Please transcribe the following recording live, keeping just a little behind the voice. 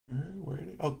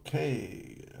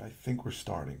Okay, I think we're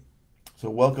starting. So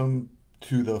welcome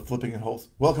to the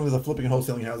welcome to the flipping and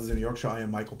wholesaling houses in New York. I am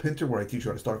Michael Pinter, where I teach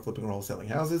you how to start flipping and wholesaling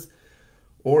houses,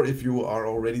 or if you are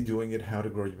already doing it, how to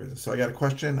grow your business. So I got a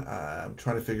question. I'm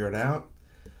trying to figure it out.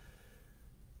 It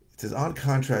says on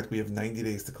contract we have 90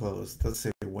 days to close. It doesn't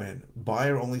say when.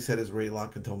 Buyer only set his rate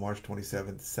lock until March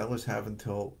 27th. Sellers have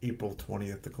until April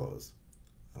 20th to close.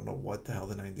 I don't know what the hell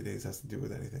the 90 days has to do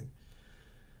with anything.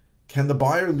 Can the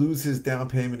buyer lose his down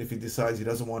payment if he decides he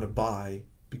doesn't want to buy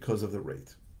because of the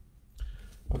rate?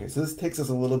 Okay, so this takes us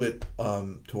a little bit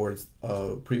towards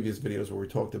previous videos where we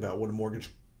talked about what a mortgage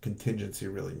contingency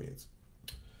really means.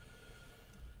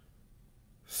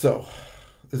 So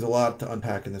there's a lot to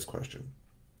unpack in this question.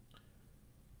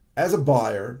 As a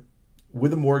buyer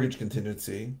with a mortgage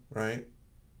contingency, right?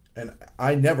 And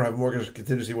I never have a mortgage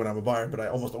contingency when I'm a buyer, but I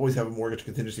almost always have a mortgage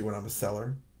contingency when I'm a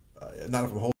seller. Not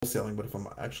if I'm wholesaling, but if I'm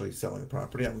actually selling the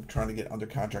property. I'm trying to get under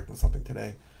contract on something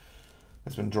today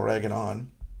that's been dragging on.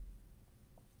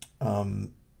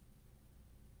 Can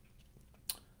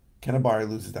a buyer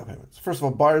lose his down payments? First of all,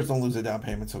 buyers don't lose their down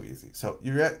payment so easy. So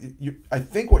I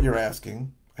think what you're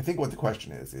asking, I think what the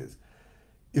question is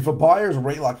if a buyer's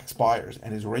rate lock expires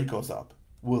and his rate goes up,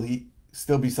 will he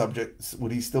still be subject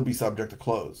to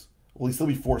close? Will he still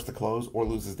be forced to close or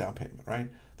lose his down payment,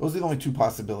 right? Those are the only two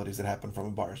possibilities that happen from a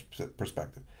buyer's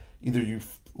perspective. Either you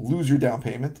lose your down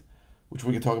payment, which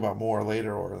we can talk about more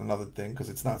later or another thing, because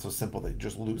it's not so simple that you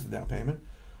just lose the down payment,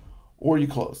 or you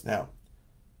close. Now,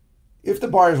 if the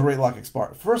buyer's rate lock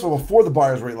expires, first of all, before the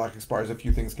buyer's rate lock expires, a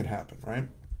few things can happen, right?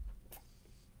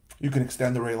 You can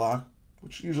extend the rate lock,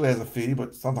 which usually has a fee,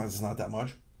 but sometimes it's not that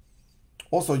much.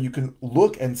 Also, you can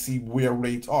look and see where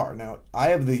rates are. Now, I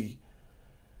have the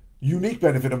unique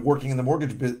benefit of working in the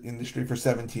mortgage industry for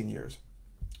 17 years.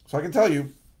 So I can tell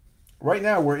you, right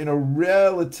now we're in a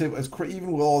relative,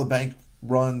 even with all the bank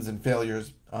runs and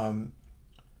failures, the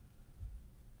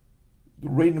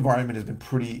rate environment has been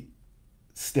pretty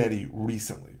steady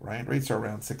recently, right? Rates are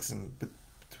around 6.5,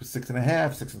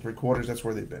 6.75. That's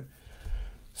where they've been.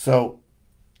 So,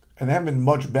 and they haven't been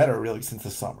much better really since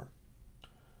the summer.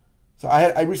 So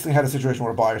I recently had a situation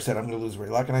where a buyer said, I'm going to lose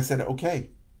rate lock. And I said, okay.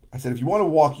 I said, if you want to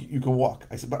walk, you can walk.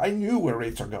 I said, but I knew where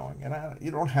rates are going. And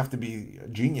you don't have to be a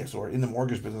genius or in the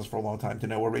mortgage business for a long time to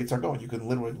know where rates are going. You can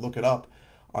literally look it up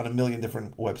on a million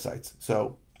different websites.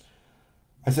 So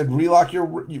I said, relock your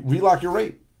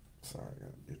rate. Sorry, I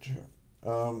got to get you.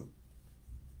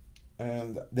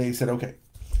 And they said, okay.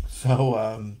 So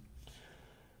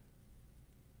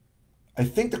I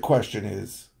think the question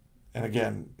is, and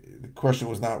again, the question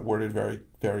was not worded very,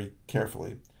 very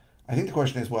carefully. I think the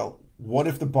question is, well, what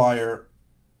if the buyer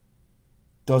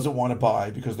doesn't want to buy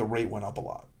because the rate went up a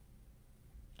lot?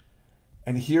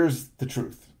 And here's the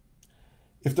truth.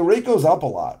 If the rate goes up a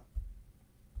lot,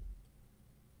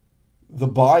 the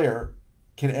buyer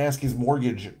can ask his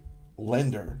mortgage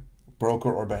lender,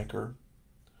 broker or banker,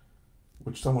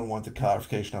 which someone wanted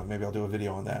clarification of. Maybe I'll do a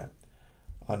video on that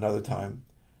another time.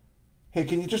 Hey,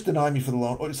 can you just deny me for the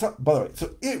loan? Oh, by the way,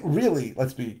 so it really,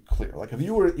 let's be clear. Like if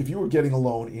you were getting a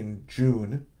loan in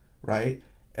June, right?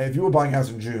 And if you were buying a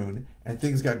house in June and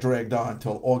things got dragged on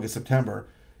until August, September,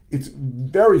 it's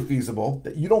very feasible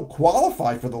that you don't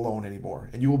qualify for the loan anymore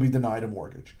and you will be denied a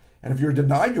mortgage. And if you're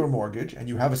denied your mortgage and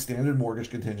you have a standard mortgage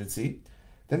contingency,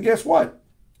 then guess what?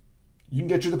 You can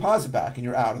get your deposit back and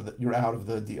you're out of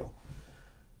the deal.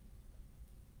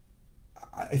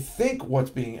 I think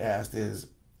what's being asked is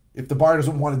if the buyer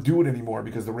doesn't want to do it anymore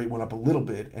because the rate went up a little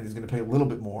bit and he's going to pay a little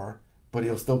bit more, but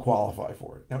he'll still qualify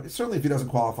for it. Now, certainly if he doesn't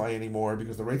qualify anymore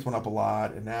because the rates went up a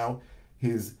lot and now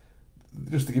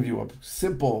just to give you a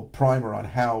simple primer on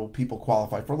how people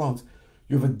qualify for loans,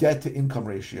 you have a debt to income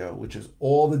ratio, which is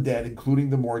all the debt, including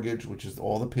the mortgage, which is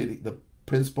all the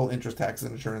principal, interest, taxes,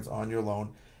 and insurance on your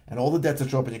loan, and all the debts that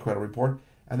show up in your credit report,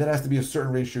 and that has to be a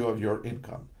certain ratio of your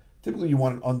income. Typically, you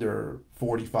want it under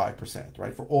 45%,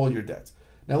 right, for all your debts.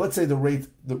 Now, let's say the rate,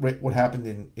 what happened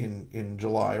in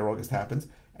July or August happens,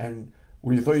 and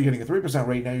where you thought you're getting a 3%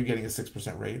 rate, now you're getting a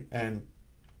 6% rate, and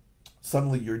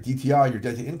suddenly your DTI, your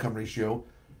debt to income ratio,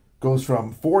 goes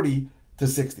from 40 to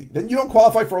 60. Then you don't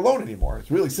qualify for a loan anymore. It's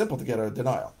really simple to get a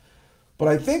denial. But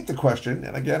I think the question,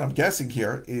 and again, I'm guessing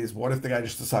here, is what if the guy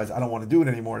just decides, I don't want to do it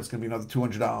anymore, it's going to be another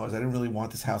 $200, I didn't really want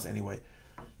this house anyway.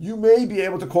 You may be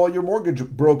able to call your mortgage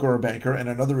broker or banker, and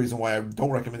another reason why I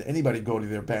don't recommend anybody go to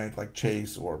their bank like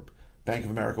Chase or Bank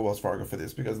of America, Wells Fargo for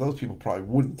this, because those people probably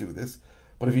wouldn't do this.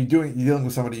 But if you're dealing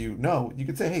with somebody you know, you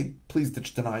could say, hey, please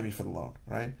deny me for the loan,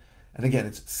 right? And again,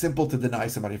 it's simple to deny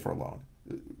somebody for a loan.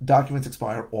 Documents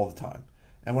expire all the time.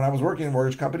 And when I was working in a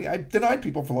mortgage company, I denied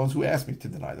people for loans who asked me to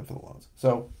deny them for the loans.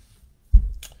 So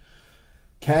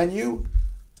Can you?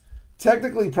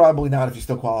 Technically, probably not if you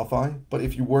still qualify. But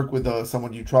if you work with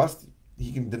someone you trust,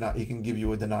 he can deny. He can give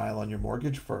you a denial on your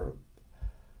mortgage for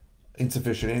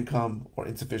insufficient income or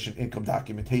insufficient income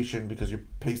documentation because your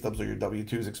pay stubs or your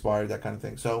W-2s expired, that kind of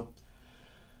thing. So,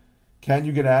 can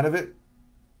you get out of it?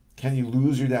 Can you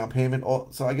lose your down payment?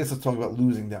 So I guess let's talk about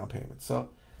losing down payment. So,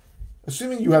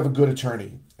 assuming you have a good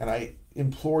attorney, and I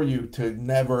implore you to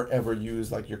never ever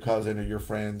use like your cousin or your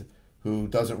friend who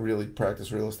doesn't really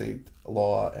practice real estate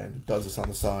law and does this on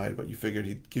the side, but you figured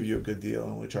he'd give you a good deal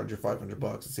and only charge you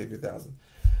 $500 and save you $1,000.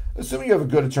 Assuming you have a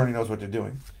good attorney knows what they're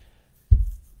doing,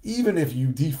 even if you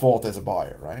default as a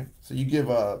buyer, right? So you give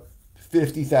a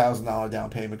 $50,000 down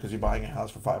payment because you're buying a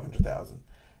house for $500,000,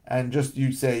 and just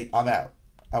you say, "I'm out.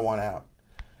 I want out."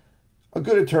 A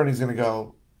good attorney is going to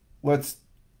go, "Let's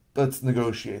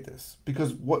negotiate this,"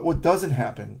 because what doesn't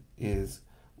happen is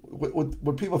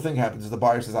what people think happens is the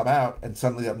buyer says, "I'm out," and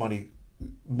suddenly that money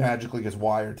magically gets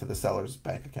wired to the seller's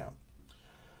bank account.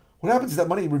 What happens is that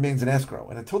money remains in escrow,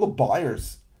 and until the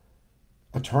buyer's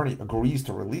attorney agrees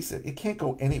to release it, it can't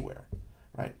go anywhere,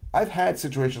 right? I've had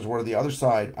situations where the other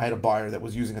side, I had a buyer that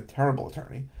was using a terrible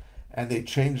attorney, and they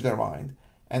changed their mind,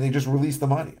 and they just released the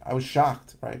money. I was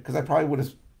shocked, right? Because I probably would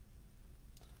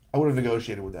have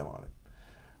negotiated with them on it.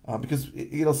 Because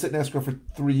it'll sit in escrow for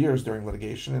 3 years during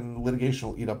litigation, and litigation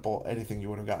will eat up anything you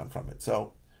would have gotten from it.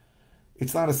 So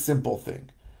it's not a simple thing.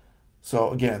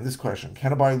 So again, this question,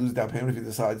 can a buyer lose down payment if he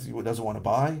decides he doesn't want to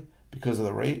buy because of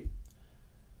the rate?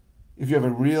 If you have a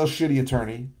real shitty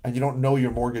attorney and you don't know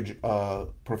your mortgage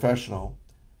professional,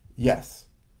 yes,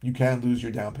 you can lose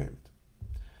your down payment.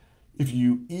 If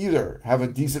you either have a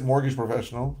decent mortgage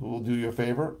professional who will do you a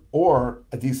favor or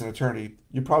a decent attorney,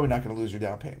 you're probably not going to lose your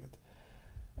down payment.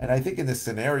 And I think in this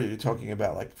scenario, you're talking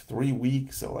about like 3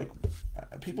 weeks. So like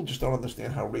people just don't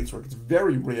understand how rates work. It's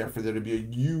very rare for there to be a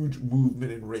huge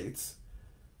movement in rates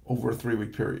over a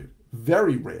 3-week period.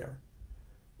 Very rare.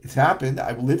 It's happened.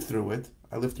 I've lived through it.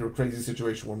 I lived through a crazy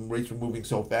situation when rates were moving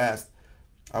so fast.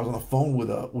 I was on the phone with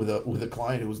a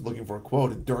client who was looking for a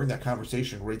quote, and during that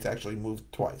conversation, rates actually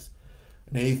moved twice.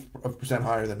 An eighth of percent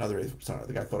higher than another eighth percent.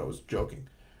 The guy thought I was joking.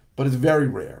 But it's very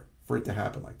rare for it to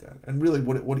happen like that. And really,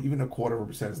 what even a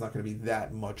 0.25% is not going to be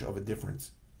that much of a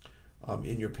difference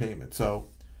in your payment. So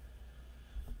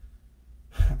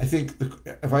I think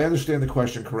if I understand the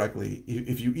question correctly,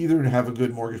 if you either have a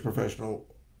good mortgage professional,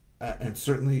 and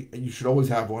certainly you should always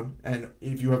have one, and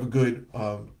if you have a good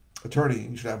attorney,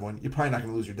 you should have one, you're probably not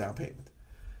going to lose your down payment.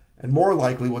 And more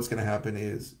likely what's going to happen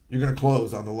is you're going to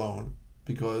close on the loan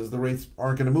because the rates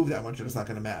aren't going to move that much and it's not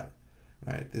going to matter.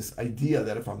 Right? This idea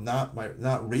that if I'm not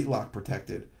rate lock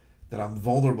protected, that I'm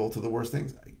vulnerable to the worst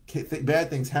things. Bad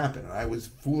things happen. And I was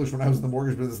foolish when I was in the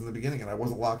mortgage business in the beginning, and I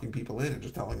wasn't locking people in and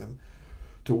just telling them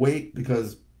to wait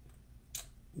because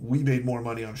we made more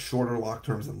money on shorter lock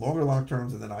terms than longer lock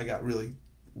terms, and then I got really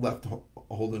left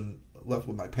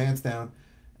with my pants down,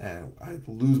 and I had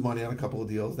to lose money on a couple of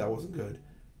deals. That wasn't good.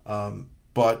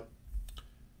 But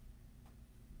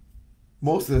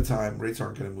most of the time, rates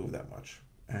aren't going to move that much.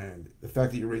 And the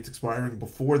fact that your rate's expiring,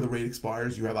 before the rate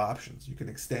expires, you have options. You can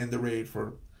extend the rate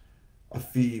for a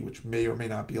fee, which may or may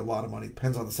not be a lot of money.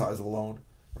 Depends on the size of the loan,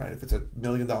 right? If it's $1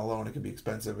 million loan, it can be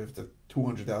expensive. If it's a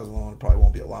 $200,000 loan, it probably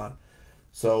won't be a lot.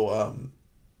 So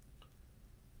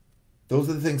those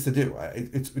are the things to do.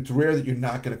 It's rare that you're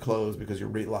not going to close because your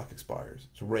rate lock expires.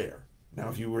 It's rare. Now,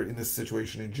 if you were in this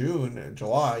situation in June and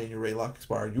July and your rate lock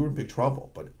expired, you were in big trouble.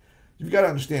 But you've got to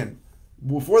understand,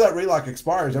 before that rate lock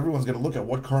expires, everyone's going to look at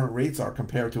what current rates are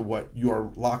compared to what you are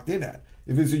locked in at.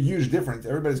 If there's a huge difference,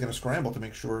 everybody's going to scramble to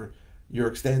make sure you're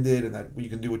extended and that you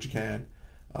can do what you can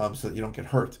so that you don't get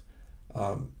hurt,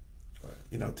 to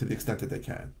the extent that they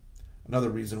can.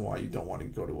 Another reason why you don't want to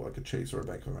go to like a Chase or a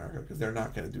Bank of America, because they're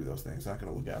not going to do those things. They're not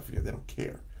going to look out for you. They don't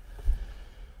care.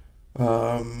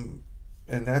 And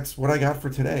that's what I got for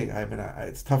today. I mean,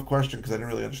 it's a tough question because I didn't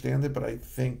really understand it, but I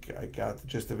think I got the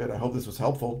gist of it. I hope this was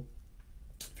helpful.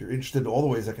 If you're interested in all the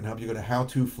ways I can help you, go to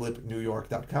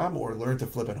howtoflipnewyork.com or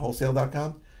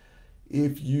learntoflipandwholesale.com.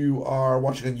 If you are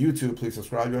watching on YouTube, please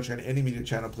subscribe. If you're watching on any media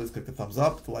channel, please click the thumbs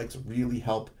up. The likes really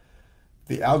help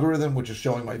the algorithm, which is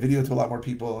showing my video to a lot more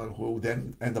people and who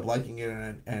then end up liking it,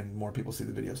 and more people see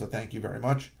the video. So thank you very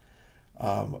much.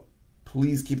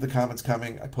 Please keep the comments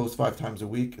coming. I post 5 times a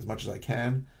week as much as I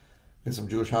can. There's some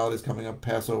Jewish holidays coming up,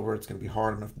 Passover. It's going to be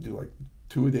hard. I'm going to have to do like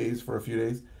 2 days for a few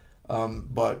days.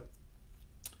 But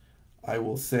I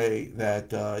will say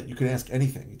that you can ask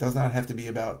anything. It does not have to be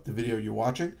about the video you're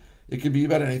watching. It could be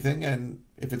about anything, and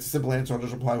if it's a simple answer, I'll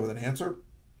just reply with an answer.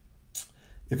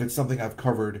 If it's something I've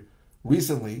covered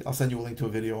recently, I'll send you a link to a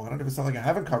video on it. If it's something I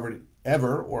haven't covered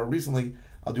ever or recently,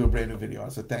 I'll do a brand new video on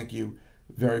it. So thank you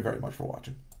very, very much for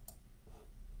watching.